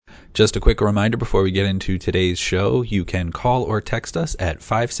Just a quick reminder before we get into today's show, you can call or text us at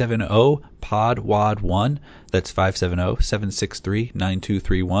 570-POD-WAD1. That's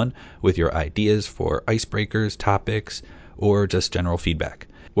 570-763-9231 with your ideas for icebreakers, topics, or just general feedback.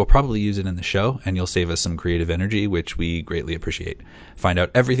 We'll probably use it in the show, and you'll save us some creative energy, which we greatly appreciate. Find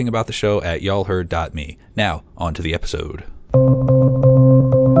out everything about the show at y'allheard.me. Now, on to the episode.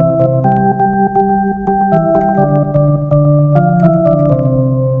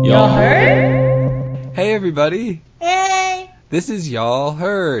 Y'all heard? Hey, everybody. Hey. This is Y'all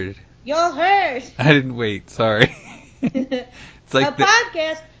Heard. Y'all heard. I didn't wait, sorry. It's like a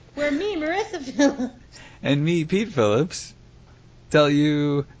podcast where me, Marissa Phillips, and me, Pete Phillips, tell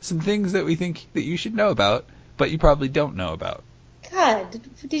you some things that we think that you should know about, but you probably don't know about. God,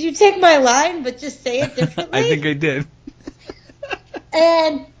 did you take my line but just say it differently? I think I did.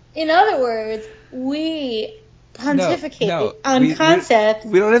 And in other words, we pontificate on concepts.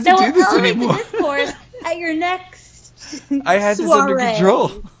 We don't have to do this anymore. The discourse at your next I had soiree. this under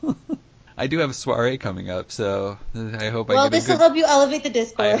control. I do have a soiree coming up, so I hope I get this will help you elevate the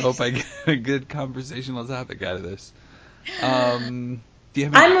discourse. I hope I get a good conversational topic out of this. Do you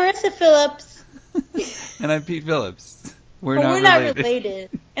have I'm Marissa Phillips. And I'm Pete Phillips. We're not related.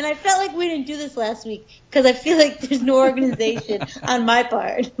 And I felt like we didn't do this last week because I feel like there's no organization on my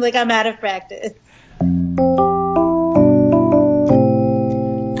part. Like I'm out of practice.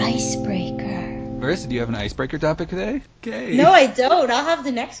 Icebreaker. Marissa, do you have an icebreaker topic today? Okay. No, I don't. I'll have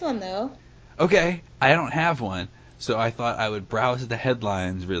the next one, though. Okay. I don't have one, so I thought I would browse the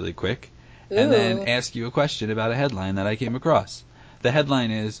headlines really quick and then ask you a question about a headline that I came across. The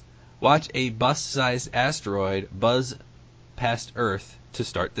headline is, watch a bus-sized asteroid buzz past Earth to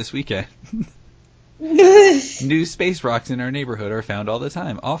start this weekend. New space rocks in our neighborhood are found all the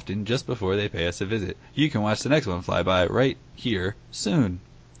time, often just before they pay us a visit. You can watch the next one fly by right here soon,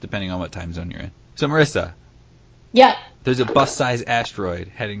 depending on what time zone you're in. So, Marissa. Yeah. There's a bus-sized asteroid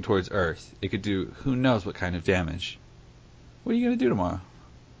heading towards Earth. It could do who knows what kind of damage. What are you going to do tomorrow?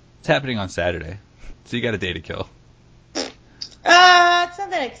 It's happening on Saturday, so you got a day to kill. It's not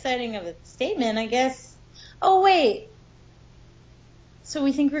that exciting of a statement, I guess. Oh, wait. So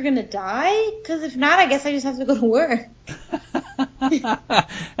we think we're going to die? Because if not, I guess I just have to go to work.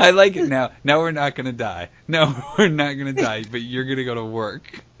 I like it now. Now we're not going to die. No, we're not going to die, but you're going to go to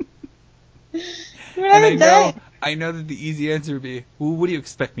work. We're not going to die. I know that the easy answer would be, well, what do you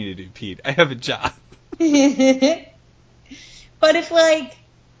expect me to do, Pete? I have a job. But if,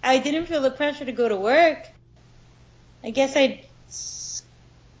 I didn't feel the pressure to go to work, I guess I'd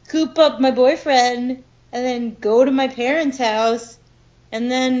scoop up my boyfriend and then go to my parents' house, and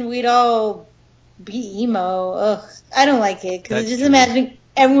then we'd all be emo. Ugh, I don't like it, because just imagining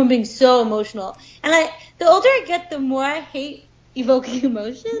everyone being so emotional. And the older I get, the more I hate evoking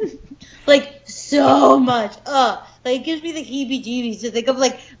emotion. So much. It gives me the heebie-jeebies to think of,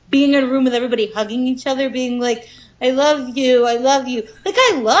 being in a room with everybody hugging each other, being like, I love you, I love you.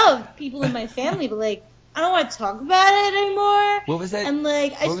 I love people in my family, but, I don't want to talk about it anymore. What was that? And, I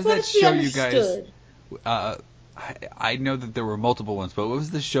just want to be understood. You guys, I know that there were multiple ones, but what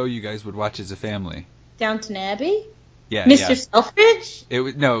was the show you guys would watch as a family? Downton Abbey? Yeah. Mr. Selfridge? It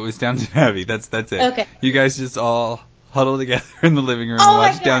was Downton Abbey. That's it. Okay. You guys just all huddle together in the living room and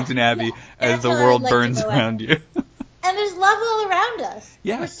watch Downton Abbey as the world burns around you. And there's love all around us.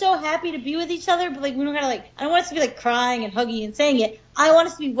 Yeah. We're so happy to be with each other, but we don't gotta I don't want us to be crying and hugging and saying it. I want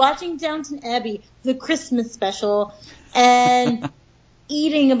us to be watching Downton Abbey, the Christmas special, and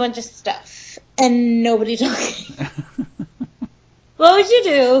eating a bunch of stuff and nobody talking. What would you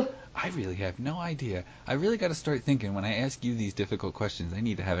do? I really have no idea. I really got to start thinking when I ask you these difficult questions. I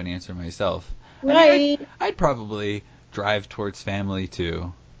need to have an answer myself. Right. I'd probably drive towards family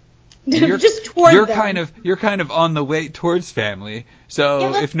too. Just toward them. You're kind of on the way towards family.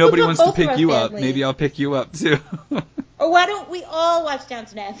 So if nobody wants to pick you up, maybe I'll pick you up too. Or why don't we all watch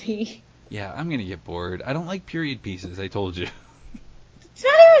Downton Abbey? Yeah, I'm gonna get bored. I don't like period pieces. I told you. It's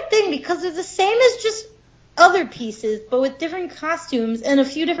not even a thing because they're the same as just other pieces, but with different costumes and a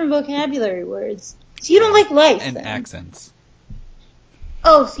few different vocabulary words. So you don't like life and then. Accents.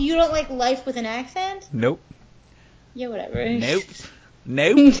 Oh, so you don't like life with an accent? Nope. Yeah, whatever. Nope.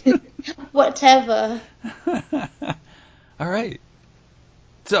 Whatever. All right.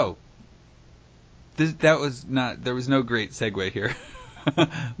 So, there was no great segue here. But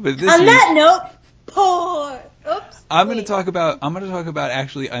that note, oops. I'm going to talk about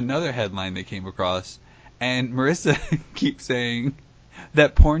actually another headline that came across, and Marissa keeps saying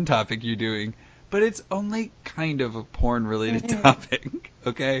that porn topic you're doing, but it's only kind of a porn-related topic,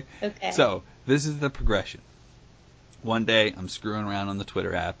 okay? Okay. So, this is the progression. One day, I'm screwing around on the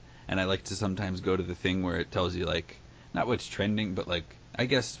Twitter app, and I like to sometimes go to the thing where it tells you, like, not what's trending, but, like, I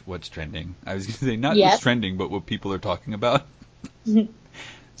guess what's trending. I was going to say not what's trending, but what people are talking about.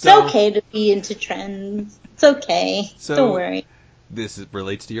 It's okay to be into trends. It's okay. Don't worry. This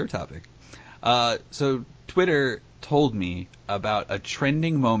relates to your topic. So Twitter told me about a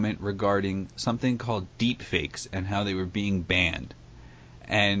trending moment regarding something called deepfakes and how they were being banned.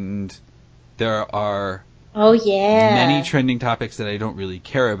 And there are many trending topics that I don't really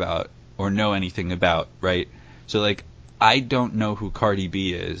care about or know anything about, right? So, like, I don't know who Cardi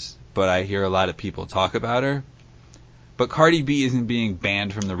B is, but I hear a lot of people talk about her. But Cardi B isn't being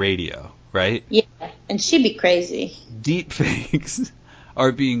banned from the radio, right? Yeah, and she'd be crazy. Deepfakes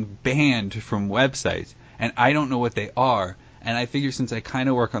are being banned from websites, and I don't know what they are. And I figure since I kind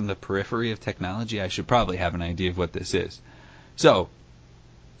of work on the periphery of technology, I should probably have an idea of what this is. So,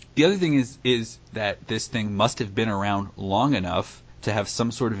 the other thing is that this thing must have been around long enough to have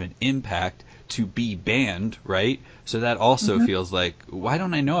some sort of an impact to be banned, right? So that also feels like, why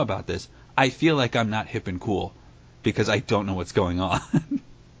don't I know about this? I feel like I'm not hip and cool because I don't know what's going on.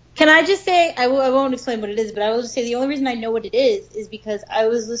 Can I just say, I won't explain what it is, but I will just say the only reason I know what it is because I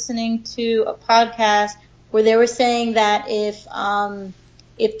was listening to a podcast where they were saying that if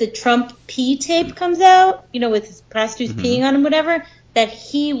the Trump pee tape comes out, with his prostitutes peeing on him, whatever, that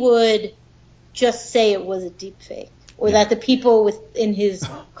he would just say it was a deep fake. Or that the people within his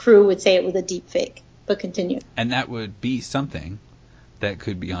crew would say it was a deep fake. But continue. And that would be something that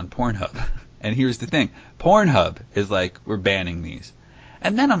could be on Pornhub. And here's the thing. Pornhub is like, we're banning these.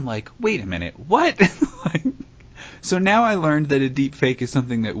 And then I'm like, wait a minute, what? So now I learned that a deep fake is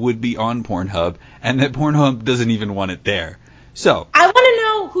something that would be on Pornhub, and that Pornhub doesn't even want it there. So I want to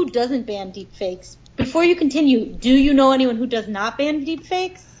know who doesn't ban deep fakes. Before you continue, do you know anyone who does not ban deep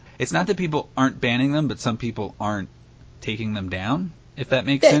fakes? It's not that people aren't banning them, but some people aren't taking them down, if that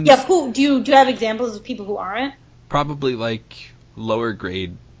makes sense. Yeah, who do you have examples of people who aren't? Probably like lower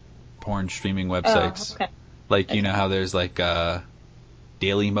grade porn streaming websites. Oh, okay. Like, you know how there's like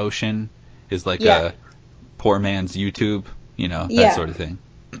Daily Motion is like a poor man's YouTube, that sort of thing.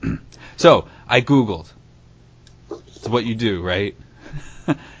 So I Googled. It's what you do, right?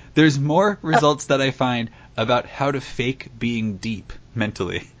 There's more results that I find about how to fake being deep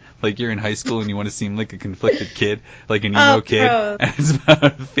mentally. Like you're in high school and you want to seem like a conflicted kid, like an emo kid, and it's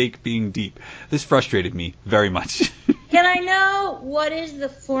about fake being deep. This frustrated me very much. Can I know what is the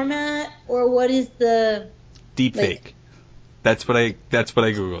format or what is the deep fake? That's what I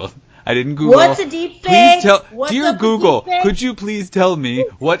Googled. I didn't Google. What's a deep Please fake? tell, dear Google, could you please tell me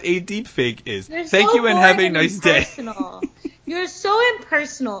what a deep fake is? Thank you and have a nice day. You're so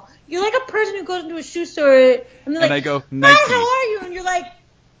impersonal. You're like a person who goes into a shoe store and they're like, I go, Nike. Hi, how are you? And you're like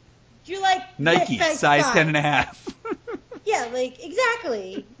Nike, size 10.5. Yeah,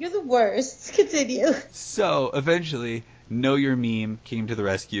 exactly. You're the worst. Continue. So, eventually, Know Your Meme came to the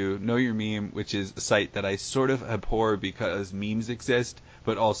rescue. Know Your Meme, which is a site that I sort of abhor because memes exist,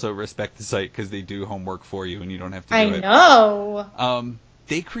 but also respect the site because they do homework for you and you don't have to do it. I know.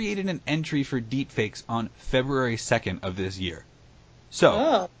 They created an entry for deepfakes on February 2nd of this year.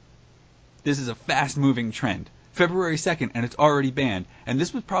 So, this is a fast-moving trend. February 2nd, and it's already banned. And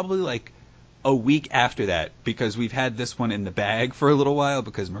this was probably like a week after that, because we've had this one in the bag for a little while,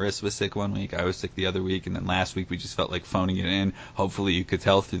 because Marissa was sick one week, I was sick the other week, and then last week we just felt like phoning it in. Hopefully you could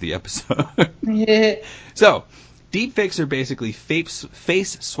tell through the episode. So, deepfakes are basically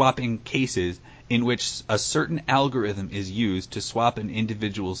face-swapping cases in which a certain algorithm is used to swap an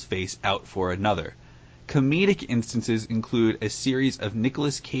individual's face out for another. Comedic instances include a series of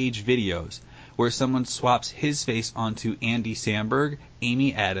Nicolas Cage videos where someone swaps his face onto Andy Samberg,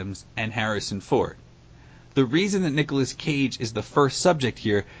 Amy Adams, and Harrison Ford. The reason that Nicolas Cage is the first subject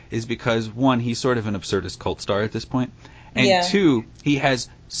here is because, one, he's sort of an absurdist cult star at this point, and two, he has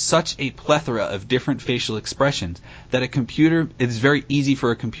such a plethora of different facial expressions that it's very easy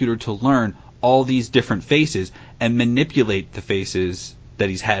for a computer to learn all these different faces and manipulate the faces that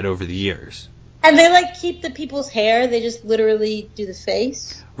he's had over the years. And they keep the people's hair, they just literally do the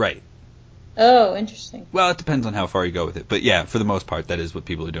face? Right. Oh, interesting. Well, it depends on how far you go with it. But yeah, for the most part, that is what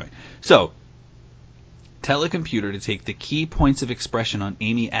people are doing. So, tell a computer to take the key points of expression on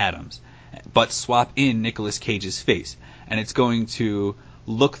Amy Adams, but swap in Nicolas Cage's face. And it's going to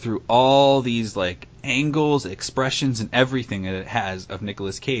look through all these, angles, expressions, and everything that it has of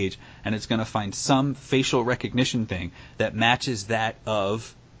Nicolas Cage, and it's going to find some facial recognition thing that matches that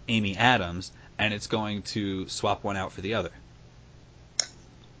of Amy Adams, and it's going to swap one out for the other.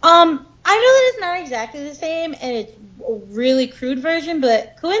 I know that it's not exactly the same, and it's a really crude version,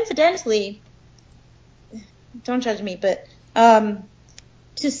 but coincidentally, don't judge me, but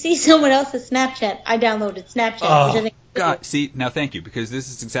to see someone else's Snapchat, I downloaded Snapchat, which I think. God, see, now thank you, because this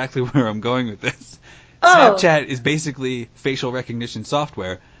is exactly where I'm going with this. Oh. Snapchat is basically facial recognition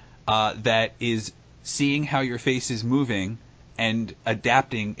software that is seeing how your face is moving and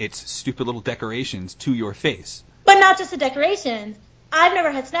adapting its stupid little decorations to your face. But not just the decorations. I've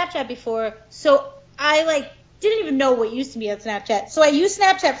never had Snapchat before, so I didn't even know what used to be on Snapchat. So I used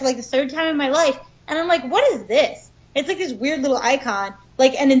Snapchat for the third time in my life, and I'm like, what is this? It's like this weird little icon.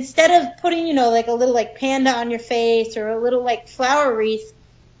 And instead of putting, a little panda on your face or a little flower wreath,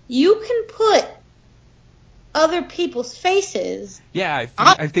 you can put other people's faces. Yeah,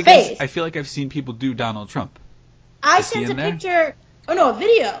 I feel like I've seen people do Donald Trump. I sent a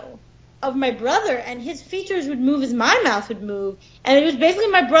video of my brother, and his features would move as my mouth would move, and it was basically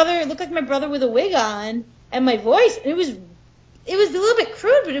my brother. It looked like my brother with a wig on, and my voice. And it was a little bit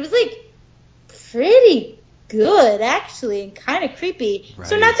crude, but it was pretty good actually, and kind of creepy. Right.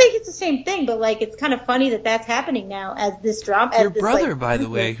 So not saying it's the same thing, but it's kind of funny that that's happening now as this drama. Your brother, by the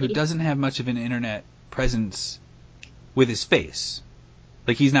way, who doesn't have much of an internet presence with his face.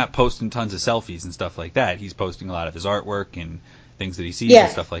 He's not posting tons of selfies and stuff like that. He's posting a lot of his artwork and things that he sees and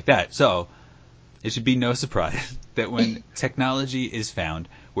stuff like that. So it should be no surprise that when technology is found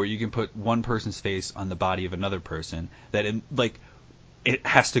where you can put one person's face on the body of another person, that it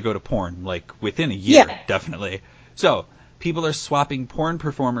has to go to porn, within a year, definitely. So people are swapping porn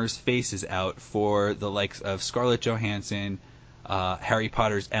performers' faces out for the likes of Scarlett Johansson, Harry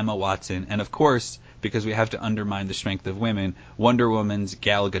Potter's Emma Watson, and of course, because we have to undermine the strength of women, Wonder Woman's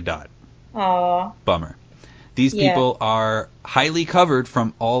Gal Gadot. Aww. Bummer. These people are highly covered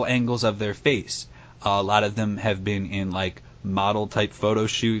from all angles of their face. A lot of them have been in model-type photo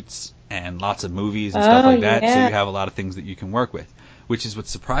shoots and lots of movies and stuff like that, so you have a lot of things that you can work with, which is what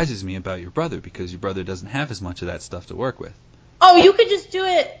surprises me about your brother, because your brother doesn't have as much of that stuff to work with. Oh, you could just do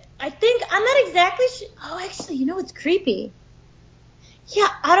it. I think, I'm not exactly sure. Oh, actually, it's creepy. Yeah,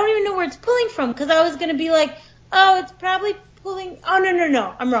 I don't even know where it's pulling from, because I was going to be it's probably pulling. Oh,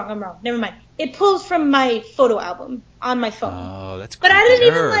 no. I'm wrong. Never mind. It pulls from my photo album on my phone. Oh, that's creepy. But I didn't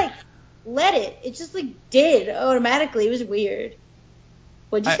even, let it. It just, did automatically. It was weird.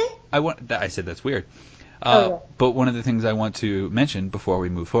 What'd you say? I said that's weird. But one of the things I want to mention before we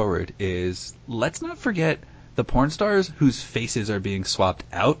move forward is let's not forget the porn stars whose faces are being swapped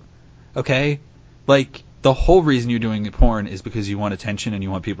out, okay? The whole reason you're doing porn is because you want attention and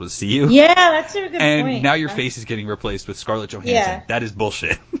you want people to see you. Yeah, that's a good point. And now your face is getting replaced with Scarlett Johansson. Yeah. That is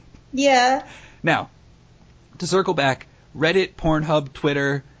bullshit. Yeah. Now, to circle back, Reddit, Pornhub,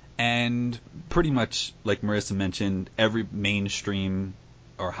 Twitter, and pretty much, like Marissa mentioned, every mainstream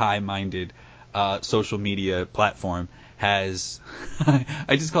or high-minded social media platform has...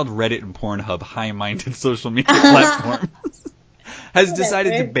 I just called Reddit and Pornhub high-minded social media platforms. has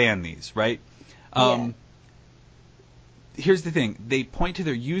decided to ban these, right? Here's the thing. They point to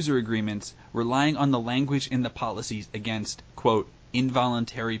their user agreements relying on the language in the policies against, quote,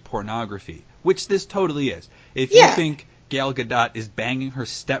 involuntary pornography, which this totally is. If you think Gal Gadot is banging her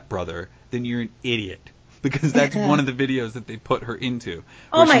stepbrother, then you're an idiot. Because that's one of the videos that they put her into.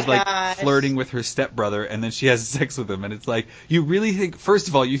 Where she's flirting with her stepbrother and then she has sex with him. And it's you really think, first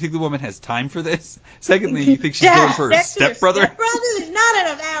of all, you think the woman has time for this? Secondly, you think she's going for her stepbrother? Stepbrother? There's not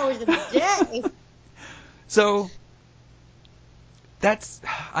enough hours in the day. So, that's,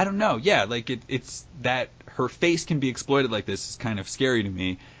 I don't know. Yeah, it's that her face can be exploited like this is kind of scary to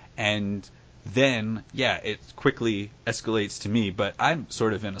me. And then, it quickly escalates to me, but I'm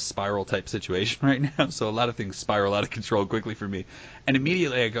sort of in a spiral type situation right now, so a lot of things spiral out of control quickly for me. And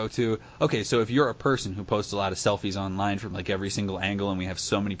immediately I go to, okay, so if you're a person who posts a lot of selfies online from every single angle, and we have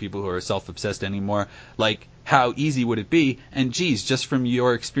so many people who are self-obsessed anymore, how easy would it be? And geez, just from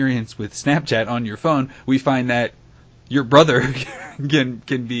your experience with Snapchat on your phone, we find that your brother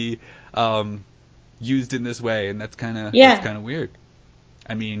can be used in this way, and that's kind of weird.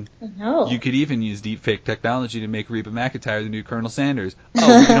 I mean, you could even use deepfake technology to make Reba McEntire the new Colonel Sanders. Oh,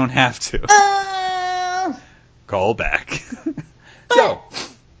 but you don't have to. Call back. So.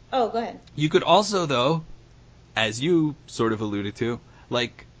 Oh, go ahead. You could also, though, as you sort of alluded to,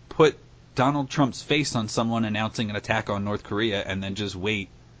 put Donald Trump's face on someone announcing an attack on North Korea and then just wait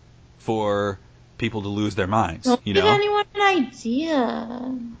for people to lose their minds. Don't give anyone an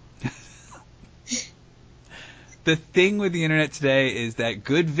idea. The thing with the internet today is that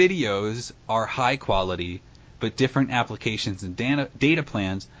good videos are high quality, but different applications and data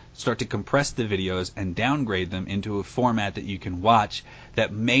plans start to compress the videos and downgrade them into a format that you can watch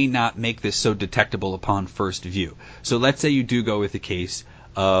that may not make this so detectable upon first view. So let's say you do go with the case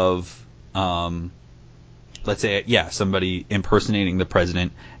of let's say, somebody impersonating the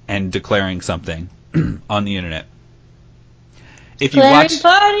president and declaring something on the internet. If you watch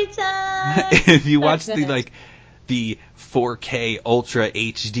party time. if you watch the 4K Ultra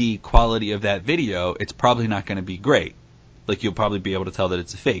HD quality of that video, it's probably not going to be great. Like, you'll probably be able to tell that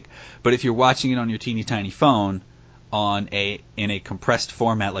it's a fake. But if you're watching it on your teeny tiny phone in a compressed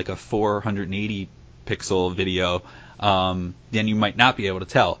format, like a 480 pixel video, then you might not be able to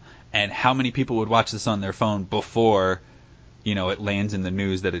tell. And how many people would watch this on their phone before, it lands in the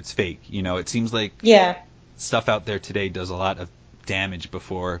news that it's fake? It seems like stuff out there today does a lot of damage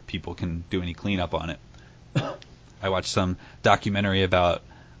before people can do any cleanup on it. I watched some documentary about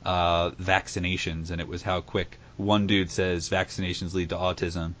vaccinations, and it was how quick one dude says vaccinations lead to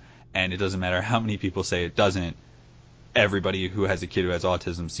autism, and it doesn't matter how many people say it doesn't. Everybody who has a kid who has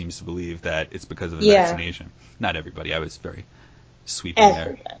autism seems to believe that it's because of a vaccination. Not everybody. I was very sweeping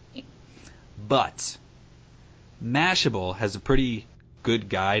there. But Mashable has a pretty good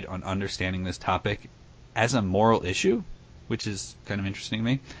guide on understanding this topic as a moral issue, which is kind of interesting to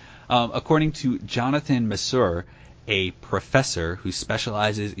me. According to Jonathan Masur, a professor who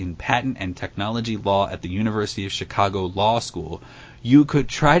specializes in patent and technology law at the University of Chicago Law School, you could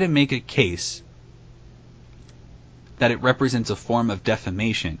try to make a case that it represents a form of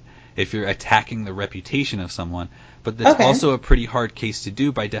defamation if you're attacking the reputation of someone, but that's also a pretty hard case to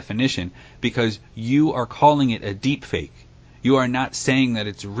do by definition, because you are calling it a deep fake. You are not saying that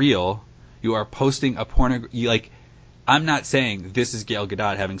it's real. You are posting a I'm not saying this is Gail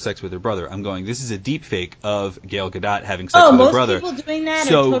Gadot having sex with her brother. I'm going, this is a deep fake of Gail Gadot having sex with her brother. Most people doing that are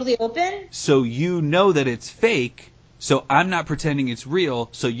totally open? So you know that it's fake, so I'm not pretending it's real,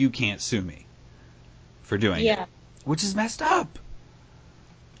 so you can't sue me for doing it. Which is messed up.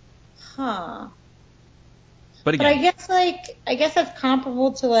 Huh. But again, I guess that's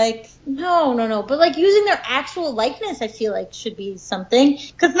comparable to no. But using their actual likeness, I feel like should be something.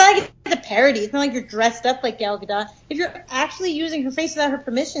 Because it's not like it's a parody. It's not like you're dressed up like Gal Gadot. If you're actually using her face without her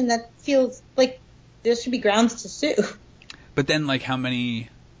permission, that feels like there should be grounds to sue. But then, how many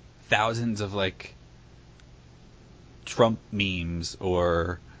thousands of Trump memes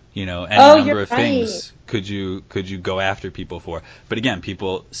or any number of things could you go after people for? But again,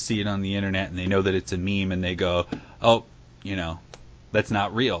 people see it on the internet and they know that it's a meme and they go, oh, that's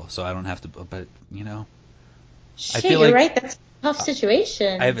not real, so I don't have to. But Shit, I feel you're right. That's a tough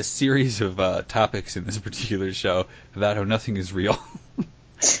situation. I have a series of topics in this particular show about how nothing is real.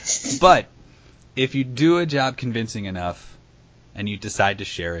 But if you do a job convincing enough and you decide to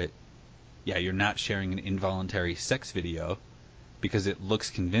share it, you're not sharing an involuntary sex video because it looks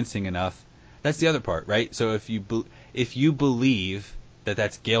convincing enough. That's the other part, right? So if you believe that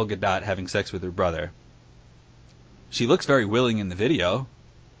that's Gail Gadot having sex with her brother, she looks very willing in the video.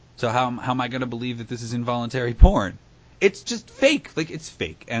 So how am I going to believe that this is involuntary porn? It's just fake. It's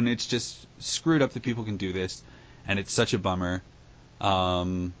fake, and it's just screwed up that people can do this, and it's such a bummer.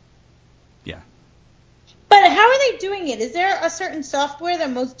 But how are they doing it? Is there a certain software that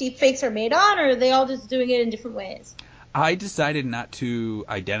most deepfakes are made on, or are they all just doing it in different ways? I decided not to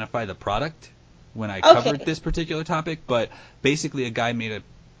identify the product when I covered this particular topic, but basically a guy made a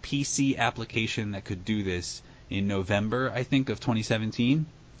PC application that could do this in November, I think, of 2017.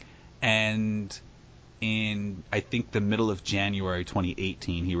 And in, I think, the middle of January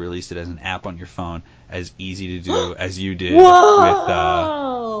 2018, he released it as an app on your phone, as easy to do as you did with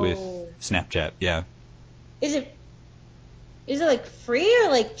Snapchat. Yeah. Is it free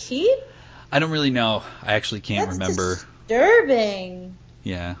or cheap? I don't really know. I actually can't remember. That's disturbing.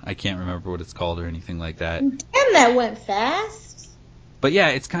 Yeah, I can't remember what it's called or anything like that. Damn, that went fast. But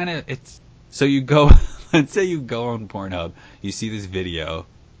yeah, so you go, let's say you go on Pornhub, you see this video,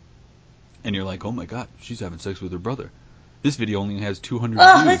 and you're like, oh my god, she's having sex with her brother. This video only has 200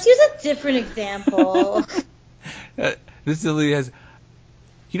 views. Let's use a different example. This only has...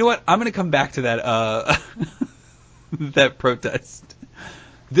 You know what? I'm going to come back to that that protest.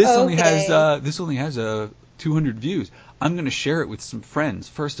 This only has 200 views. I'm going to share it with some friends.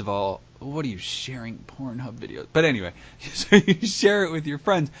 First of all, what are you sharing Pornhub videos? But anyway, so you share it with your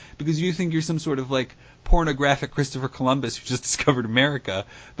friends because you think you're some sort of pornographic Christopher Columbus who just discovered America.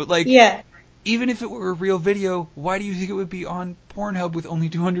 But even if it were a real video, why do you think it would be on Pornhub with only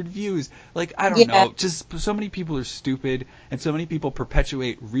 200 views? I don't know. Just so many people are stupid, and so many people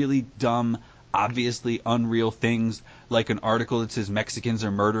perpetuate really dumb, obviously unreal things, like an article that says Mexicans are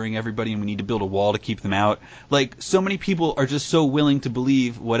murdering everybody and we need to build a wall to keep them out. So many people are just so willing to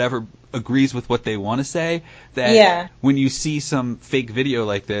believe whatever agrees with what they want to say that when you see some fake video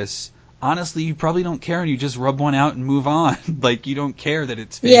like this honestly, you probably don't care and you just rub one out and move on. Like, you don't care that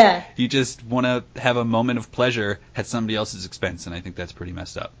it's fake. Yeah. You just want to have a moment of pleasure at somebody else's expense, and I think that's pretty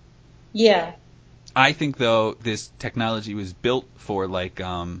messed up. Yeah. I think, though, this technology was built for,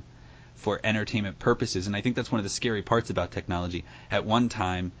 for entertainment purposes, and I think that's one of the scary parts about technology. At one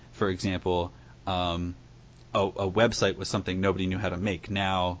time, for example, a website was something nobody knew how to make.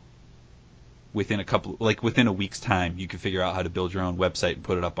 Now, within a week's time, you can figure out how to build your own website and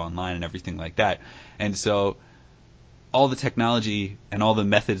put it up online and everything like that. And so all the technology and all the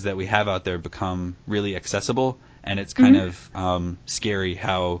methods that we have out there become really accessible, and it's kind of scary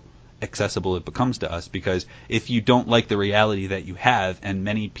how accessible it becomes to us, because if you don't like the reality that you have, and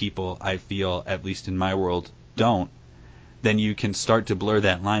many people, I feel, at least in my world, don't, then you can start to blur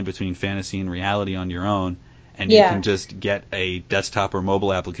that line between fantasy and reality on your own, and you can just get a desktop or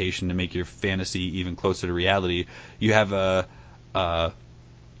mobile application to make your fantasy even closer to reality. You have a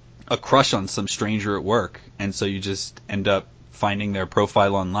crush on some stranger at work, and so you just end up finding their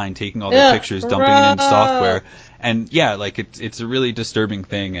profile online, taking all their pictures, dumping it in software, and yeah, like it's a really disturbing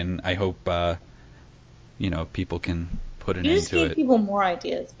thing, and I hope people can put an end to it. You just gave people more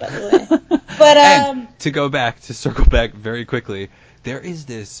ideas, by the way. But and to circle back very quickly, there is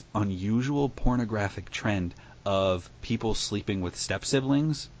this unusual pornographic trend of people sleeping with step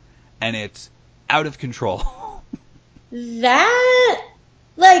siblings, and it's out of control. that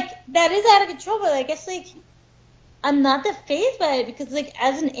is out of control, but I guess I'm not that fazed by it, because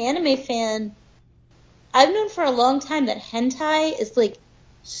as an anime fan, I've known for a long time that hentai is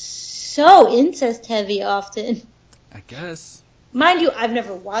so incest heavy often. I guess. Mind you, I've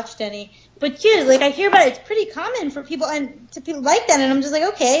never watched any, but yeah, I hear about it. It's pretty common for people and to people like that, and I'm just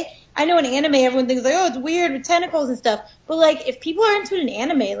okay. I know in anime everyone thinks oh, it's weird with tentacles and stuff, but if people are into it in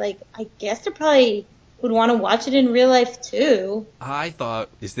anime, I guess they probably would want to watch it in real life too. I thought,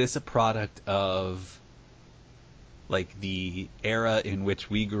 is this a product of the era in which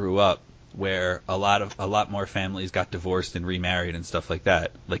we grew up, where a lot more families got divorced and remarried and stuff like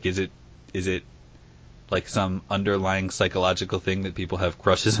that? Is it some underlying psychological thing that people have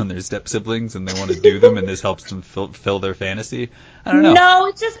crushes on their step siblings and they want to do them, and this helps them fill their fantasy? I don't know. No,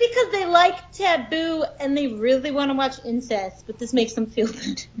 it's just because they like taboo and they really want to watch incest, but this makes them feel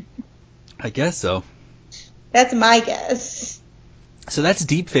good. I guess so. That's my guess. So that's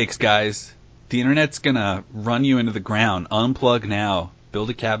deepfakes, guys. The internet's gonna run you into the ground. Unplug now. Build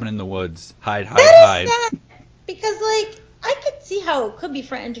a cabin in the woods. Hide. Because I could see how it could be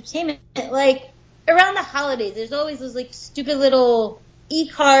for entertainment. Around the holidays, there's always those stupid little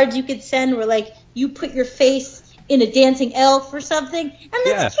e-cards you could send where you put your face in a dancing elf or something, and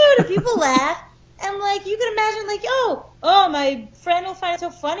that's cute, and people laugh, and you can imagine oh, my friend will find it so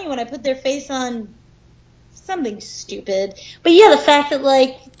funny when I put their face on something stupid. But yeah, the fact that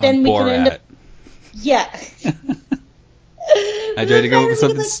then we could end up, yeah. I tried to go with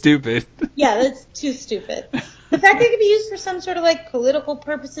something stupid. Yeah, that's too stupid. The fact that it could be used for some sort of political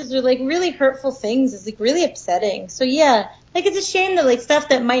purposes or really hurtful things is really upsetting. So yeah, it's a shame that stuff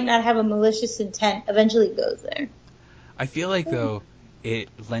that might not have a malicious intent eventually goes there. I feel though it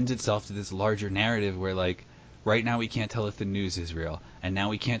lends itself to this larger narrative where right now we can't tell if the news is real, and now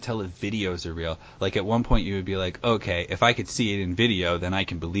we can't tell if videos are real. At one point you would be okay, if I could see it in video, then I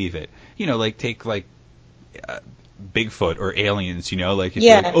can believe it. Take Bigfoot or aliens,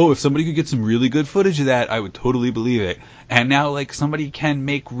 if somebody could get some really good footage of that, I would totally believe it. And now somebody can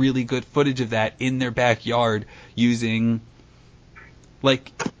make really good footage of that in their backyard using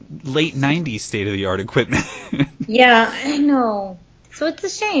late 90s state-of-the-art equipment. Yeah, I know. So it's a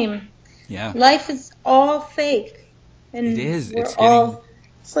shame. Yeah. Life is all fake. And it is. We're all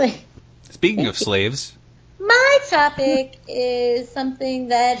slaves. Speaking of slaves. My topic is something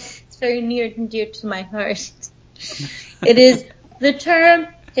that's very near and dear to my heart. It is the term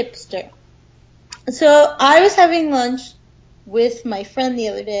hipster. So I was having lunch with my friend the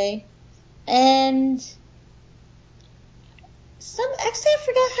other day, and actually I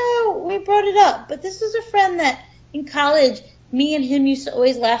forgot how we brought it up, but this was a friend that in college, me and him used to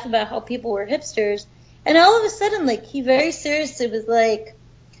always laugh about how people were hipsters, and all of a sudden, he very seriously was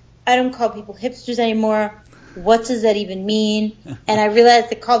I don't call people hipsters anymore. What does that even mean? And I realized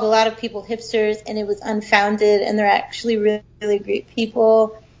they called a lot of people hipsters, and it was unfounded, and they're actually really, really great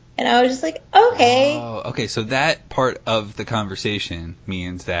people. And I was just okay. Oh, okay, so that part of the conversation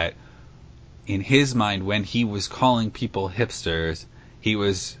means that in his mind, when he was calling people hipsters, he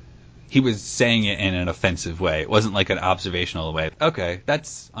was saying it in an offensive way. It wasn't an observational way. Okay,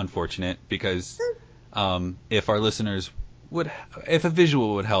 that's unfortunate, because if our listeners if a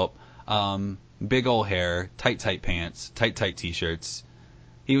visual would help, big ol' hair, tight pants, tight t-shirts.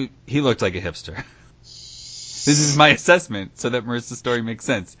 He looked like a hipster. This is my assessment, so that Marissa's story makes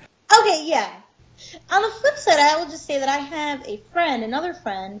sense. Okay, yeah. On the flip side, I will just say that I have another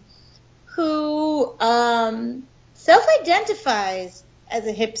friend, who self-identifies as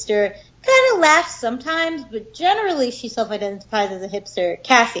a hipster. Kind of laughs sometimes, but generally she self-identifies as a hipster.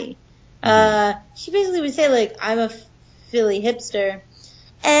 Cassie. She basically would say, like, I'm a Philly hipster.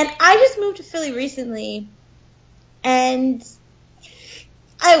 And I just moved to Philly recently, and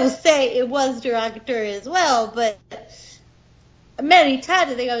I will say it was derogatory as well, but many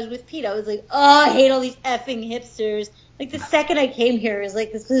times I think I was with Pete, I was like, oh, I hate all these effing hipsters. Like, the second I came here, it was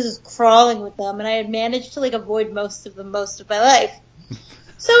like this place was crawling with them, and I had managed to, like, avoid most of them most of my life.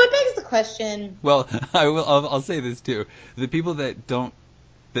 So it begs the question. Well, I'll say this too: the people that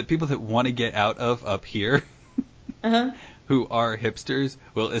want to get out of up here, who are hipsters,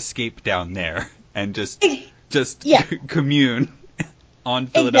 will escape down there and just commune on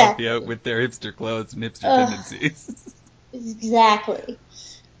Philadelphia with their hipster clothes and hipster tendencies. Exactly.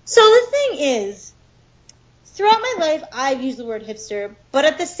 So the thing is, throughout my life, I've used the word hipster, but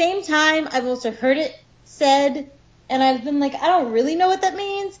at the same time, I've also heard it said, and I've been like, I don't really know what that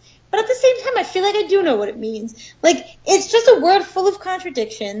means, but at the same time, I feel like I do know what it means. Like, it's just a word full of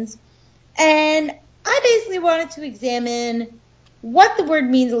contradictions, and I basically wanted to examine what the word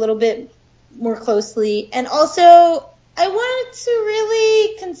means a little bit more closely, and also, I wanted to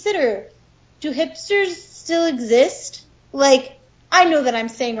really consider, do hipsters still exist? Like, I know that I'm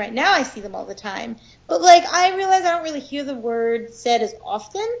saying right now I see them all the time, but, like, I realize I don't really hear the word said as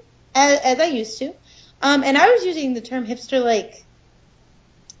often as I used to. And I was using the term hipster, like,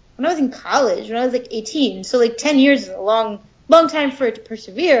 when I was in college, when I was, like, 18. So, like, 10 years is a long time for it to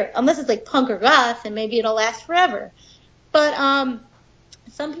persevere, unless it's, like, punk or goth, and maybe it'll last forever. But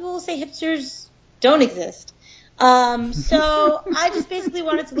some people will say hipsters don't exist. So I just basically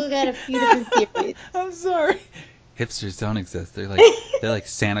wanted to look at a few different theories. I'm sorry. Hipsters don't exist. They're like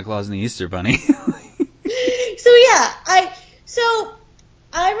Santa Claus and the Easter Bunny. So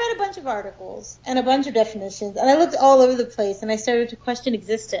I read a bunch of articles and a bunch of definitions, and I looked all over the place, and I started to question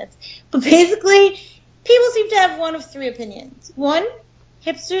existence. But basically, people seem to have one of three opinions. One,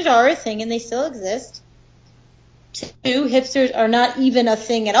 hipsters are a thing and they still exist. Two, hipsters are not even a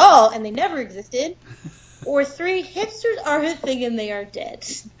thing at all and they never existed. Or three, hipsters are a thing and they are dead.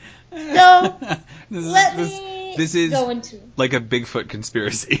 So, this is go into like a Bigfoot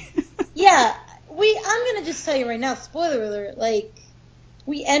conspiracy. Yeah, I'm going to just tell you right now, spoiler alert, like,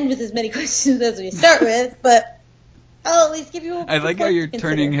 we end with as many questions as we start with, but I'll at least give you I like how you're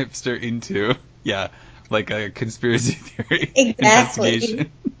turning hipster into, like a conspiracy theory investigation.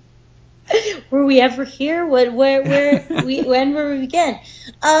 Were we ever here? When were we begin?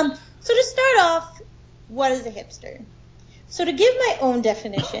 So to start off, what is a hipster? So to give my own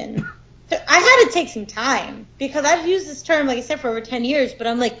definition, I had to take some time, because I've used this term, like I said, for over 10 years, but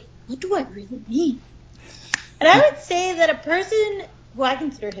I'm like, what do I really mean? And I would say that a person who I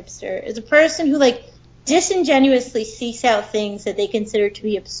consider a hipster is a person who, like, disingenuously seeks out things that they consider to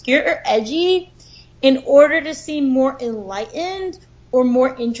be obscure or edgy in order to seem more enlightened or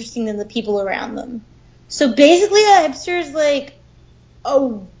more interesting than the people around them. So basically, a hipster is like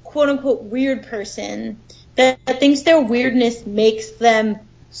a quote-unquote weird person that thinks their weirdness makes them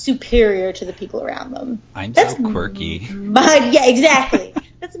superior to the people around them. That's so quirky. Yeah, exactly.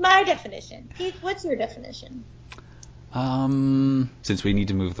 That's my definition. Keith, what's your definition? Since we need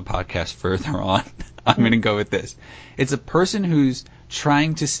to move the podcast further on, I'm going to go with this. It's a person who's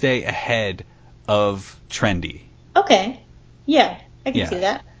trying to stay ahead of trendy. Okay. Yeah, I can see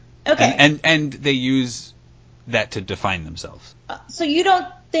that. Okay. And they use that to define themselves. So you don't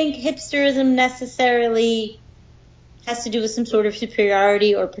think hipsterism necessarily has to do with some sort of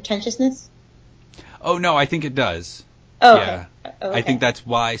superiority or pretentiousness? Oh, no, I think it does. Oh, okay. Yeah. Okay. I think that's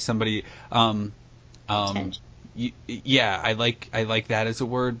why somebody yeah, I like that as a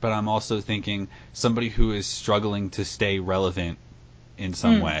word, but I'm also thinking somebody who is struggling to stay relevant in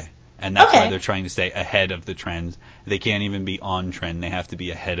some way. And that's why they're trying to stay ahead of the trend. They can't even be on trend. They have to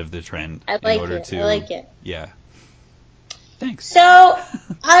be ahead of the trend I like it. Yeah. Thanks. So,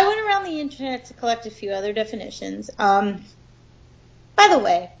 I went around the internet to collect a few other definitions. By the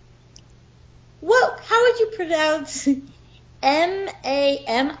way, how would you pronounce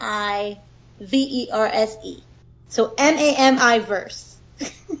M-A-M-I-V-E-R-S-E? So M-A-M-I verse.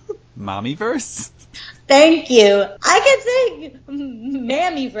 Mommy verse? Thank you. I could say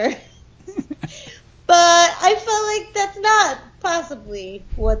mammy verse. But I felt like that's not possibly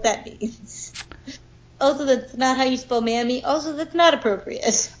what that means. Also, that's not how you spell mammy. Also, that's not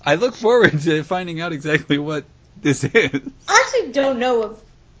appropriate. I look forward to finding out exactly what this is. I actually don't know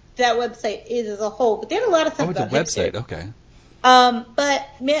that website is as a whole, but they have a lot of stuff about it's a website. hipster. Okay. But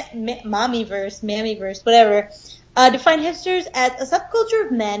Mommyverse, whatever, define hipsters as a subculture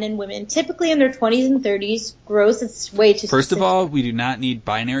of men and women, typically in their 20s and 30s. Gross, it's way too First specific. of all, we do not need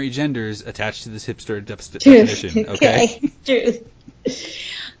binary genders attached to this hipster definition, okay? Truth.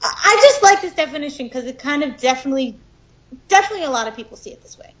 I just like this definition because it kind of definitely a lot of people see it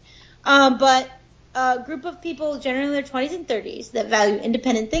this way. But a group of people generally in their 20s and 30s that value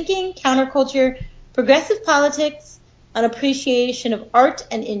independent thinking, counterculture, progressive politics, an appreciation of art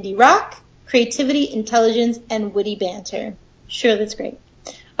and indie rock, creativity, intelligence, and witty banter. Sure, that's great.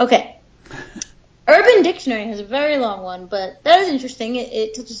 Okay. Urban Dictionary has a very long one, but that is interesting.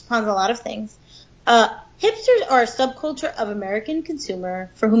 It touches upon a lot of things. Hipsters are a subculture of American consumer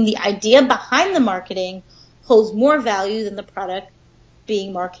for whom the idea behind the marketing holds more value than the product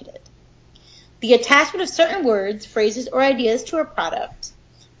being marketed. The attachment of certain words, phrases, or ideas to a product,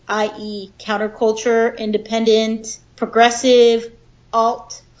 i.e. counterculture, independent, progressive,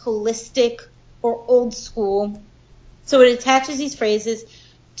 alt, holistic, or old school. So it attaches these phrases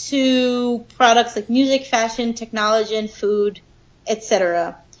to products like music, fashion, technology, and food,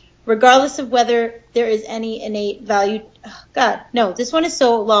 etc., regardless of whether there is any innate value. Oh, God, no, this one is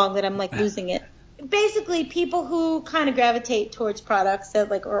so long that I'm like losing it. Basically, people who kind of gravitate towards products that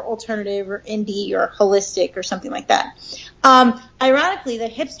like are alternative or indie or holistic or something like that. Ironically, the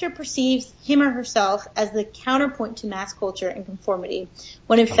hipster perceives him or herself as the counterpoint to mass culture and conformity,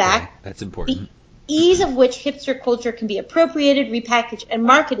 when in fact, that's important. The ease of which hipster culture can be appropriated, repackaged, and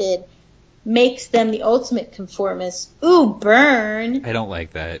marketed makes them the ultimate conformists. Ooh, burn. I don't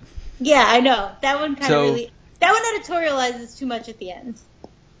like that. Yeah, I know. That one kind of that one editorializes too much at the end.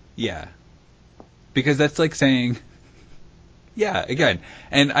 Yeah. Because that's like saying, yeah, again,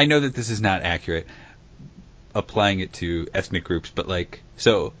 and I know that this is not accurate, applying it to ethnic groups, but like,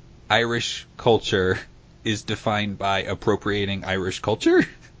 so Irish culture is defined by appropriating Irish culture?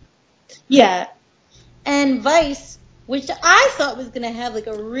 Yeah. And Vice, which I thought was going to have like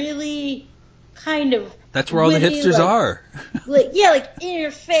a really kind of that's where all witty, the hipsters are. like in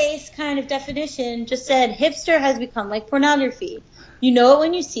your face kind of definition, just said hipster has become like pornography. You know it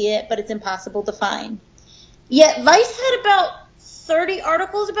when you see it, but it's impossible to find. Yet Vice had about 30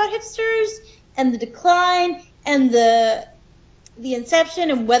 articles about hipsters and the decline and the inception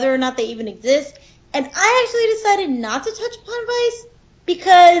and whether or not they even exist. And I actually decided not to touch upon Vice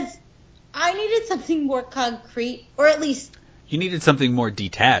because I needed something more concrete, or at least... You needed something more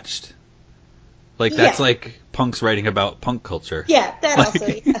detached. Like, that's like punks writing about punk culture. Yeah, that also,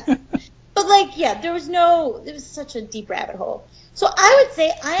 yeah. But, like, yeah, there was such a deep rabbit hole. So I would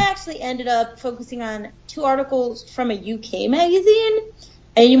say I actually ended up focusing on 2 articles from a UK magazine.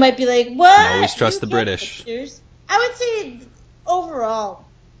 And you might be like, what? And always trust UK the British. Hipsters? I would say overall,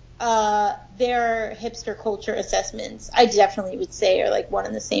 their hipster culture assessments, I definitely would say are like one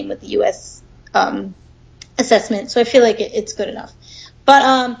and the same with the U.S. Assessment. So I feel like it's good enough.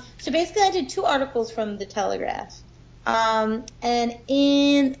 But so basically I did 2 articles from the Telegraph. And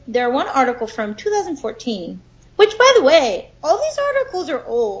there one article from 2014, which, by the way, all these articles are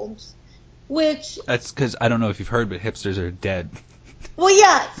old, which... That's because, I don't know if you've heard, but hipsters are dead. Well,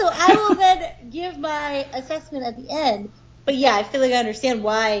 yeah, so I will then give my assessment at the end. But yeah, I feel like I understand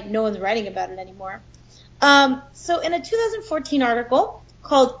why no one's writing about it anymore. So in a 2014 article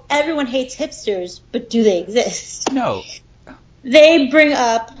called Everyone Hates Hipsters, but Do They Exist? No. They bring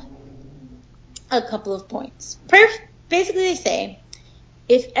up a couple of points. Basically, they say,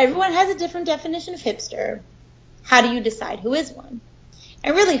 if everyone has a different definition of hipster, how do you decide who is one?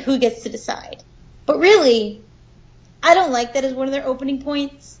 And really, who gets to decide? But really, I don't like that as one of their opening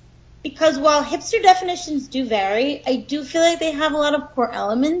points, because while hipster definitions do vary, I do feel like they have a lot of core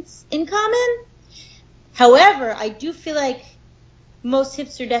elements in common. However, I do feel like most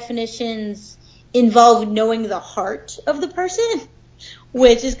hipster definitions involve knowing the heart of the person,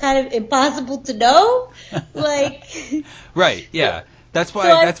 which is kind of impossible to know. Like, right, yeah. That's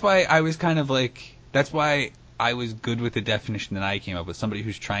why I was kind of like, that's why I was good with the definition that I came up with, somebody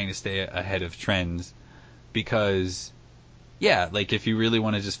who's trying to stay ahead of trends, because, yeah, like if you really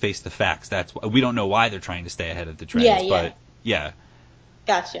want to just face the facts, that's why, we don't know why they're trying to stay ahead of the trends, but yeah.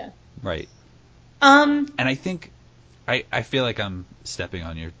 Gotcha. Right. And I think, I feel like I'm stepping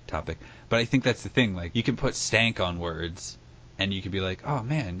on your topic, but I think that's the thing, like, you can put stank on words, and you could be like, oh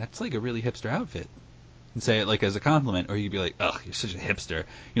man, that's like a really hipster outfit, and say it like as a compliment, or you could be like, ugh, you're such a hipster.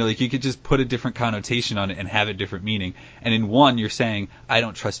 You know, like you could just put a different connotation on it and have a different meaning. And in one, you're saying, I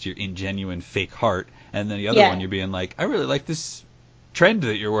don't trust your ingenuine fake heart, and then the other one, you're being like, I really like this trend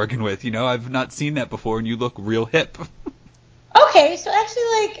that you're working with. You know, I've not seen that before, and you look real hip. Okay, so actually,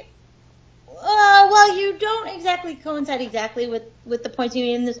 like, well, you don't exactly coincide exactly with the points you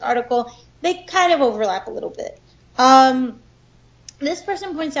made in this article. They kind of overlap a little bit. This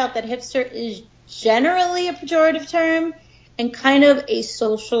person points out that hipster is generally a pejorative term and kind of a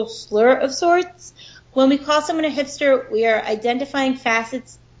social slur of sorts. When we call someone a hipster, we are identifying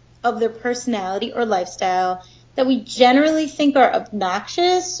facets of their personality or lifestyle that we generally think are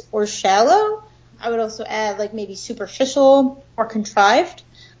obnoxious or shallow. I would also add like maybe superficial or contrived.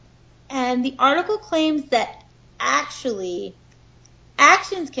 And the article claims that actually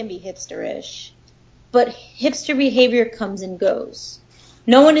actions can be hipsterish, but hipster behavior comes and goes.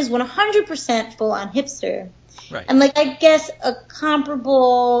 No one is 100% full on hipster. Right. And like, I guess a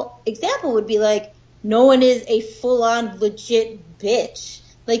comparable example would be like, no one is a full on legit bitch.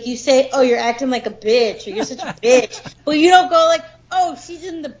 Like you say, oh, you're acting like a bitch, or you're such a bitch. But you don't go like, oh, she's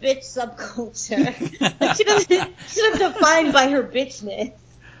in the bitch subculture. Like she's not defined by her bitchness.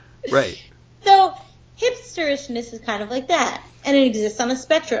 Right. So hipsterishness is kind of like that, and it exists on a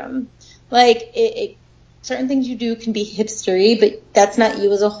spectrum. Like certain things you do can be hipstery, but that's not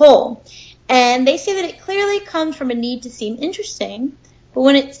you as a whole. And they say that it clearly comes from a need to seem interesting, but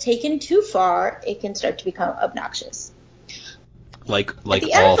when it's taken too far, it can start to become obnoxious. Like At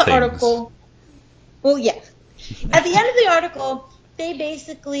the all end of the things. article, well, yeah. At the end of the article, they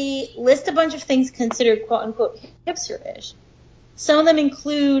basically list a bunch of things considered quote unquote hipsterish. Some of them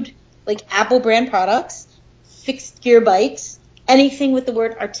include like Apple brand products, fixed gear bikes, anything with the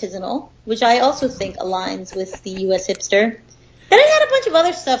word artisanal, which I also think aligns with the US hipster. Then I had a bunch of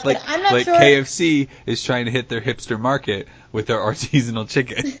other stuff, but I'm not sure. KFC is trying to hit their hipster market with their artisanal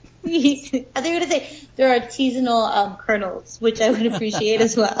chicken. I think you're going to say there are artisanal kernels, which I would appreciate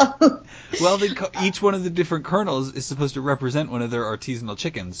as well. Well, each one of the different kernels is supposed to represent one of their artisanal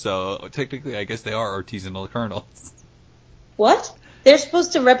chickens, so technically I guess they are artisanal kernels. What? They're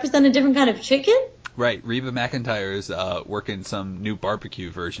supposed to represent a different kind of chicken? Right. Reba McEntire is working some new barbecue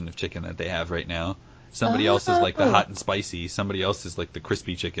version of chicken that they have right now. Somebody else is like the hot and spicy. Somebody else is like the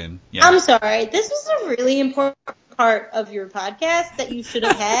crispy chicken. Yeah. I'm sorry. This was a really important part of your podcast that you should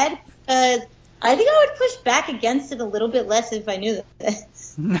have had, because I think I would push back against it a little bit less if I knew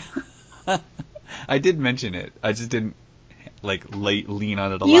this. I did mention it. I just didn't lean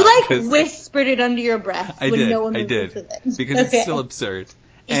on it a lot. You whispered it under your breath when no one was listening. Because it's still absurd.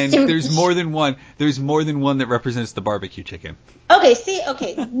 And there's more than one. There's more than one that represents the barbecue chicken.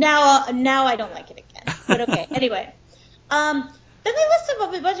 Okay. Now I don't like it again. But okay. Anyway, then they list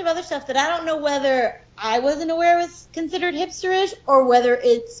up a bunch of other stuff that I don't know whether I wasn't aware was considered hipsterish or whether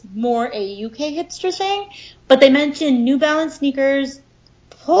it's more a UK hipster thing. But they mentioned New Balance sneakers,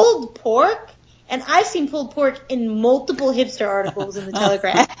 pulled pork, and I've seen pulled pork in multiple hipster articles in the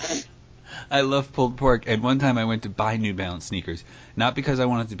Telegraph. I love pulled pork, and one time I went to buy New Balance sneakers, not because I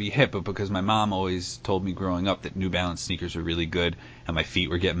wanted to be hip, but because my mom always told me growing up that New Balance sneakers were really good, and my feet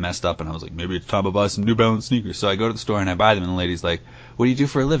were getting messed up, and I was like, maybe it's time to buy some New Balance sneakers. So I go to the store and I buy them, and the lady's like, what do you do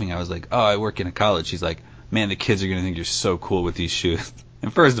for a living? I was like, oh, I work in a college. She's like, man, the kids are going to think you're so cool with these shoes.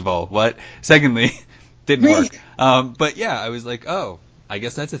 And first of all, what? Secondly, didn't work. But yeah, I was like, oh, I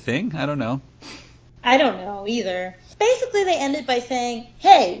guess that's a thing? I don't know. I don't know either. Basically, they ended by saying,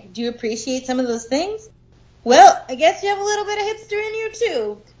 hey, do you appreciate some of those things? Well, I guess you have a little bit of hipster in you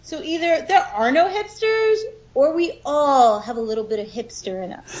too. So either there are no hipsters, or we all have a little bit of hipster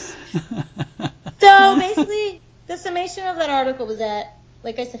in us. So basically, the summation of that article was that,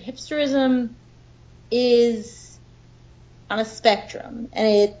 like I said, hipsterism is on a spectrum, and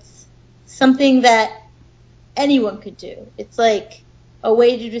it's something that anyone could do. It's like a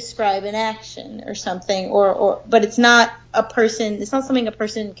way to describe an action or something, but it's not a person. It's not something a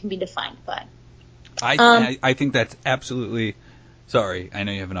person can be defined by. I think that's absolutely. Sorry, I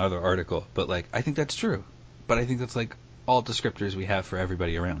know you have another article, but like I think that's true. But I think that's like all descriptors we have for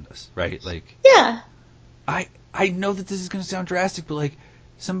everybody around us, right? Like yeah. I know that this is going to sound drastic, but like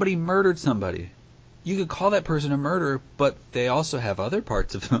somebody murdered somebody. You could call that person a murderer, but they also have other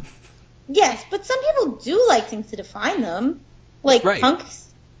parts of them. Yes, but some people do like things to define them. Like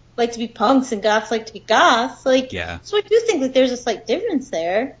punks like to be punks and goths like to be goths. Like, yeah. So I do think that there's a slight difference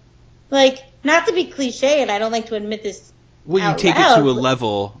there. Like, not to be cliche, and I don't like to admit this. Well, you take it to a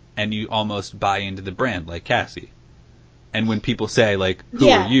level and you almost buy into the brand, like Cassie. And when people say, like, who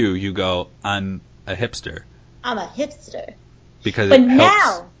are you? You go, I'm a hipster. I'm a hipster. Because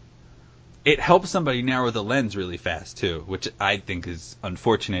it helps somebody narrow the lens really fast, too, which I think is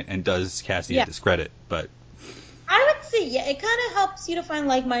unfortunate and does Cassie a discredit. But I would say, it kind of helps you to find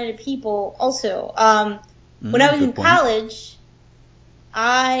like-minded people also. When I was in college,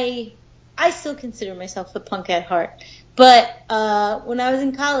 I I still consider myself a punk at heart. But when I was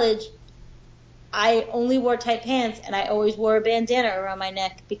in college, I only wore tight pants, and I always wore a bandana around my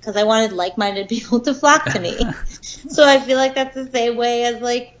neck because I wanted like-minded people to flock to me. So I feel like that's the same way as,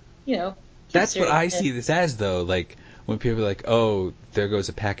 like, you know, That's what I hipster. see this as, though. Like, when people are like, oh, there goes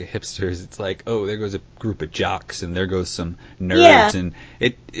a pack of hipsters, it's like, oh, there goes a group of jocks, and there goes some Yeah, nerds, and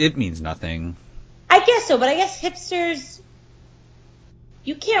it means nothing. I guess so, but I guess hipsters,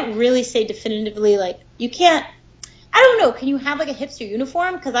 you can't really say definitively, like, you can't, I don't know, can you have, like, a hipster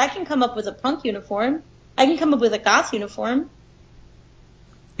uniform? Because I can come up with a punk uniform. I can come up with a goth uniform.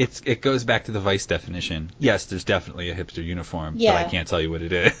 It goes back to the Vice definition. Yes, there's definitely a hipster uniform, but I Yeah. can't tell you what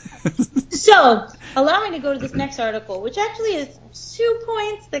it is. So, allow me to go to this next article, which actually is 2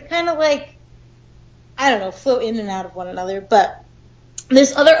 points that kind of, like, I don't know, flow in and out of one another. But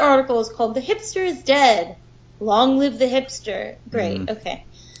this other article is called "The Hipster is Dead. Long Live the Hipster." Great. Okay.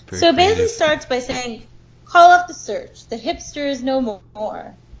 Very So it basically creative. starts by saying, call off the search. The hipster is no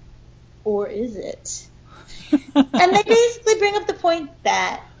more. Or is it? And they basically bring up the point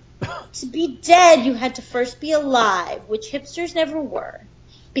that to be dead, you had to first be alive, which hipsters never were.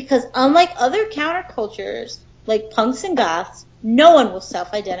 Because unlike other countercultures, like punks and goths, no one will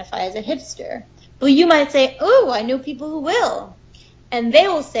self-identify as a hipster. But you might say, oh, I know people who will. And they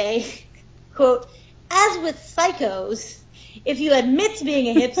will say, quote, as with psychos, if you admit to being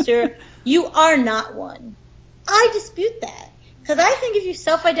a hipster, you are not one. I dispute that. Because I think if you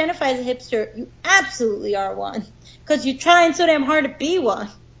self-identify as a hipster, you absolutely are one. Because you're trying so damn hard to be one.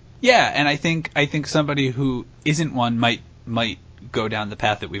 Yeah, and I think somebody who isn't one might go down the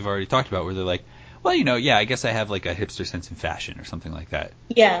path that we've already talked about, where they're like, well, yeah, I guess I have like a hipster sense in fashion or something like that.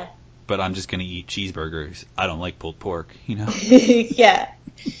 Yeah. But I'm just gonna eat cheeseburgers. I don't like pulled pork, Yeah.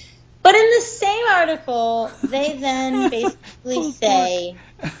 But in the same article, they then basically say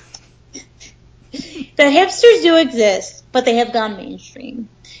that hipsters do exist, but they have gone mainstream.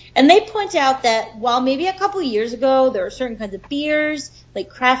 And they point out that while maybe a couple years ago there were certain kinds of beers, like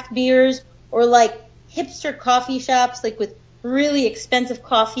craft beers, or like hipster coffee shops, like with really expensive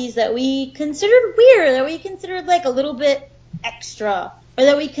coffees that we considered weird, that we considered like a little bit extra, or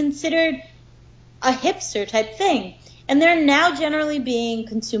that we considered a hipster type thing. And they're now generally being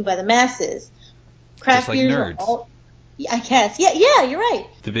consumed by the masses. just Craft like beers are nerds. all, I guess. Yeah, you're right.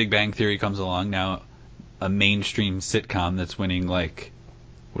 The Big Bang Theory comes along now, a mainstream sitcom that's winning like,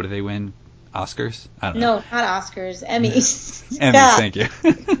 what do they win? Oscars? I don't know. No, not Oscars. Emmys. Emmys, Stop. thank you.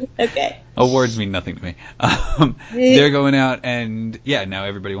 Okay. Awards mean nothing to me. They're going out, and yeah, now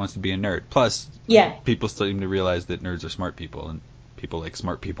everybody wants to be a nerd. Plus, Yeah. people still seem to realize that nerds are smart people, and people like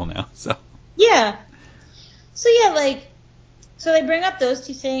smart people now. So Yeah. So yeah, like, so they bring up those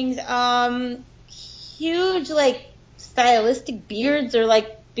two things. Huge, like, stylistic beards are,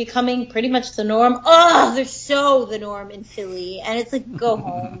 like, becoming pretty much the norm. Oh, they're so the norm in Philly. And it's like, go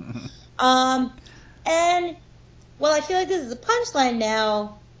home. And, well, I feel like this is a punchline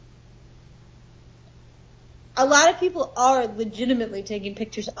now. A lot of people are legitimately taking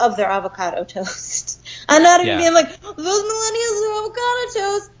pictures of their avocado toast. I'm not even yeah, being like, those millennials are avocado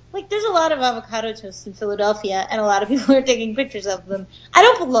toast. Like, there's a lot of avocado toast in Philadelphia, and a lot of people are taking pictures of them. I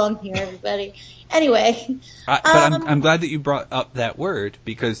don't belong here, everybody. Anyway. but I'm glad that you brought up that word,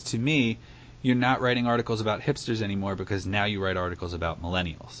 because to me, you're not writing articles about hipsters anymore, because now you write articles about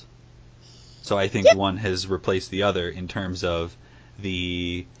millennials. So I think Yeah, one has replaced the other in terms of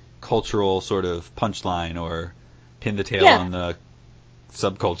the cultural sort of punchline or pin the tail yeah, on the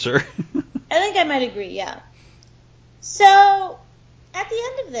subculture. I think I might agree, yeah. So, at the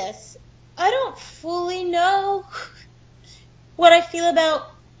end of this, I don't fully know what I feel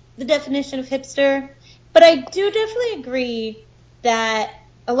about the definition of hipster, but I do definitely agree that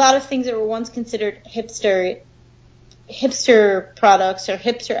a lot of things that were once considered hipster products or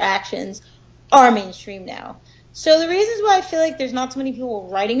hipster actions are mainstream now. So the reasons why I feel like there's not so many people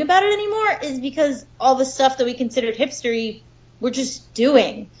writing about it anymore is because all the stuff that we considered hipstery we're just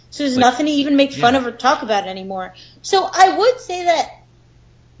doing. So there's Like, nothing to even make fun yeah. of or talk about it anymore. So I would say that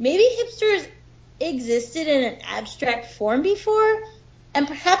maybe hipsters existed in an abstract form before, and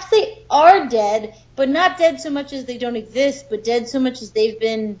perhaps they are dead, but not dead so much as they don't exist, but dead so much as they've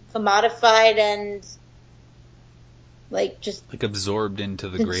been commodified and like just Like absorbed into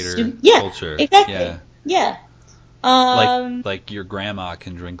the greater consumed. Yeah, culture. Yeah. exactly. Yeah. Like your grandma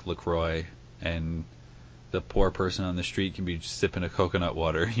can drink LaCroix and the poor person on the street can be sipping a coconut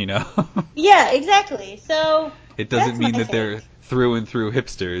water, Yeah, exactly. So It doesn't that's my mean that take. they're through and through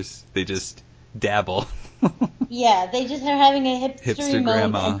hipsters. They just dabble. Yeah, they just are having a hipstery Hipster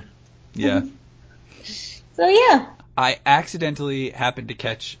grandma. moment. Yeah. So yeah. I accidentally happened to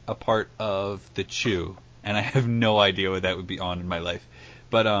catch a part of the Chew, and I have no idea what that would be on in my life.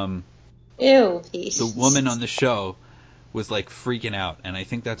 But Ew. the woman on the show was like freaking out, and I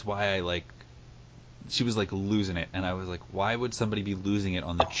think that's why she was like losing it, and I was like, why would somebody be losing it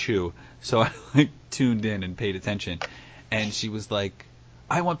on the Chew? So I like tuned in and paid attention, and she was like,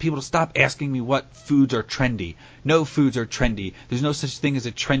 I want people to stop asking me what foods are trendy. No foods are trendy. There's no such thing as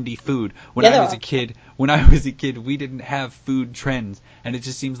a trendy food. When I was a kid, we didn't have food trends, and it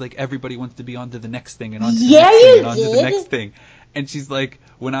just seems like everybody wants to be onto the next thing and onto the next thing and onto the next thing. And she's like,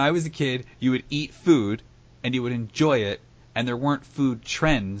 when I was a kid, you would eat food and you would enjoy it, and there weren't food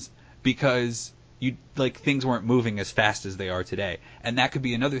trends because things weren't moving as fast as they are today. And that could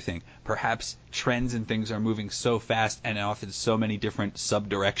be another thing. Perhaps trends and things are moving so fast and off in so many different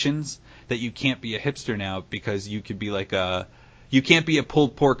sub-directions that you can't be a hipster now, because you could be you can't be a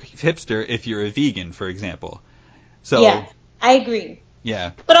pulled pork hipster if you're a vegan, for example. So yeah, I agree.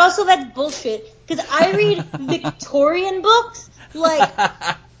 Yeah. But also that's bullshit, because I read Victorian books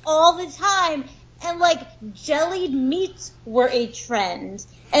all the time, and jellied meats were a trend,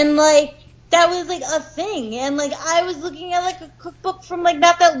 and that was a thing, and I was looking at a cookbook from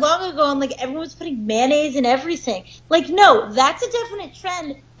not that long ago, and everyone was putting mayonnaise in everything. No, that's a definite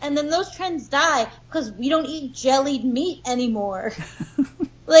trend, and then those trends die because we don't eat jellied meat anymore. So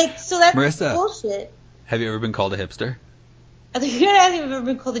that's Marissa, bullshit. Have you ever been called a hipster? I think you're gonna ask if I've ever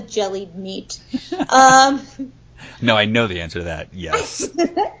been called a jellied meat. No, I know the answer to that. Yes.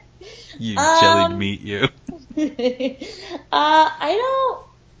 You jellied meat, you. I don't.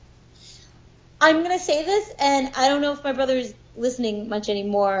 I'm gonna say this, and I don't know if my brother's listening much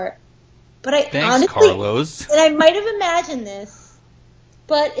anymore, but Thanks, honestly, Carlos. and I might have imagined this,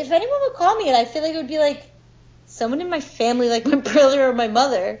 but if anyone would call me it, I feel like it would be someone in my family, like my brother or my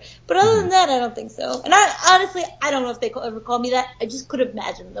mother. But other than that, I don't think so. And I don't know if they ever call me that. I just could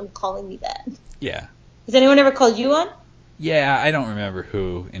imagine them calling me that. Yeah. Has anyone ever called you one? Yeah, I don't remember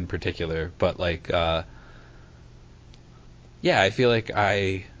who in particular, but yeah, I feel like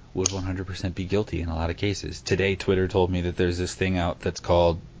I would 100% be guilty in a lot of cases. Today, Twitter told me that there's this thing out that's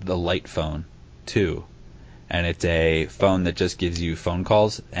called the Light Phone 2, and it's a phone that just gives you phone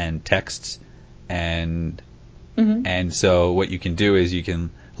calls and texts, and so what you can do is you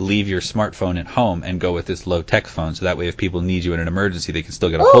can leave your smartphone at home and go with this low-tech phone, so that way if people need you in an emergency, they can still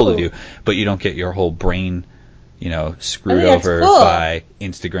get a hold of you, but you don't get your whole brain, screwed over by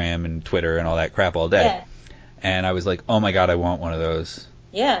Instagram and Twitter and all that crap all day. Yeah. And I was like, oh my god, I want one of those.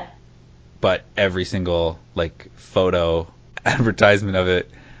 Yeah. But every single photo advertisement of it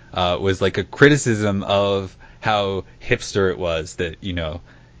was a criticism of how hipster it was, that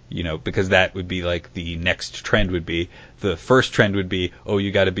because that would be the next trend would be, the first trend would be, oh,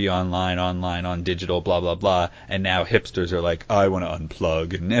 you got to be online on digital, blah blah blah, and now hipsters are like, I want to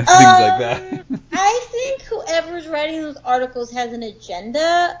unplug and things like that. I think whoever's writing those articles has an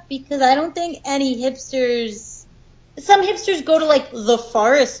agenda, because I don't think any hipsters. Some hipsters go to the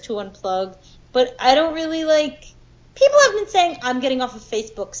forest to unplug, but I don't really People have been saying I'm getting off of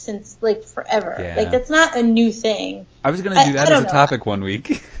Facebook since forever. Yeah. That's not a new thing. I was gonna do that as a topic one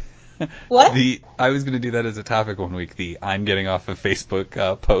week. What? I was gonna do that as a topic one week. The I'm getting off of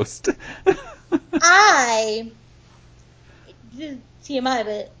Facebook post. This is TMI,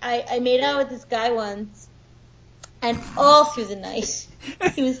 but I made out with this guy once, and all through the night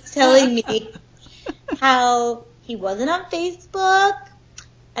he was telling me how he wasn't on Facebook,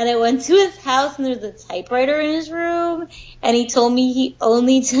 and I went to his house and there was a typewriter in his room, and he told me he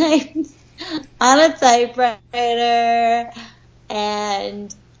only typed on a typewriter,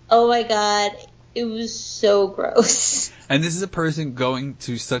 and oh my god, it was so gross. And this is a person going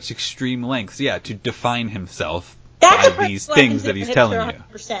to such extreme lengths, to define himself by these things that he's telling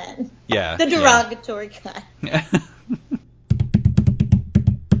 100%. you. Yeah. The derogatory guy.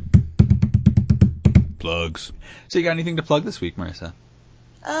 Plugs. So you got anything to plug this week, Marissa?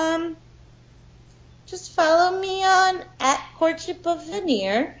 Just follow me on @Courtship of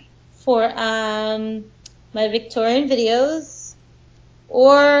Veneer for my Victorian videos,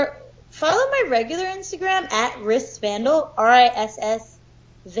 or follow my regular Instagram @RissVandal, RISS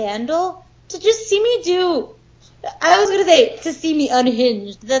Vandal, to just see me do. I was gonna say to see me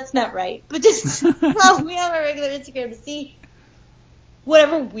unhinged. That's not right, but just follow me on my regular Instagram to see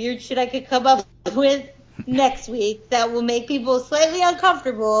whatever weird shit I could come up with next week that will make people slightly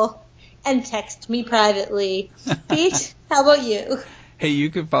uncomfortable, and text me privately. Pete, how about you? Hey, you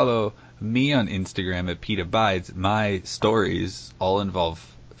can follow me on Instagram at PeteAbides. My stories all involve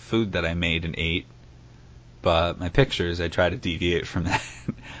food that I made and ate. but my pictures, I try to deviate from that.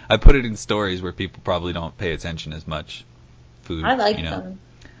 I put it in stories where people probably don't pay attention as much. Food, I like you know.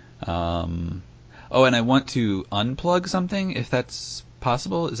 them. Oh, and I want to unplug something, if that's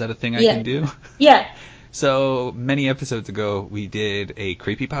possible. Is that a thing I Yeah. can do? Yeah. So, many episodes ago, we did a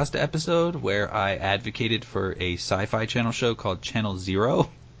creepypasta episode where I advocated for a sci-fi channel show called Channel Zero.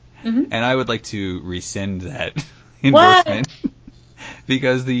 Mm-hmm. And I would like to rescind that endorsement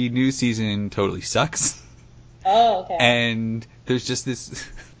because the new season totally sucks. Oh, okay. And there's just this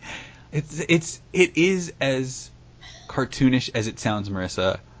it is as cartoonish as it sounds,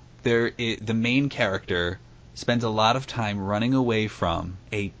 Marissa. The main character spends a lot of time running away from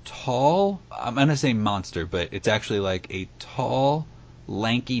a tall, I'm going to say monster, but it's actually like a tall,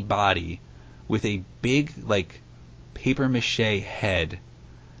 lanky body with a big, like, paper mache head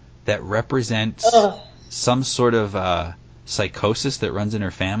that represents some sort of psychosis that runs in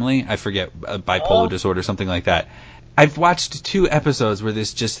her family. I forget, bipolar disorder, something like that. I've watched 2 episodes where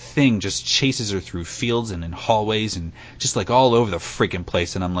this thing just chases her through fields and in hallways and just like all over the freaking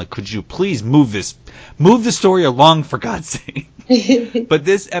place, and I'm like, could you please move the story along, for God's sake? But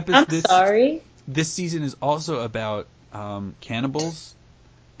this episode, sorry. This season is also about cannibals,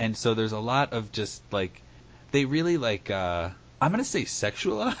 and so there's a lot of just like, they really like, I'm gonna say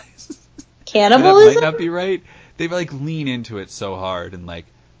sexualize. Cannibalism? That might not be right. They like lean into it so hard and like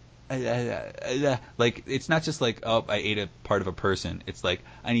it's not just like, oh, I ate a part of a person. It's like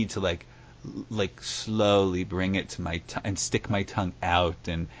I need to like slowly bring it to my tongue and stick my tongue out,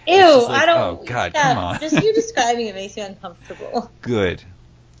 and Ew, it's just like, I don't. oh God, yeah, come on. Just you describing it makes me uncomfortable. Good.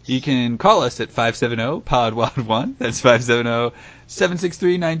 You can call us at 570-POD-WOD1. That's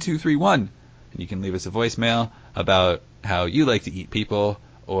 570-763-9231. And you can leave us a voicemail about how you like to eat people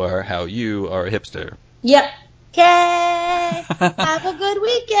or how you are a hipster. Yep. Okay. Have a good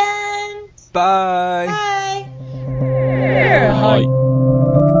weekend. Bye. Bye.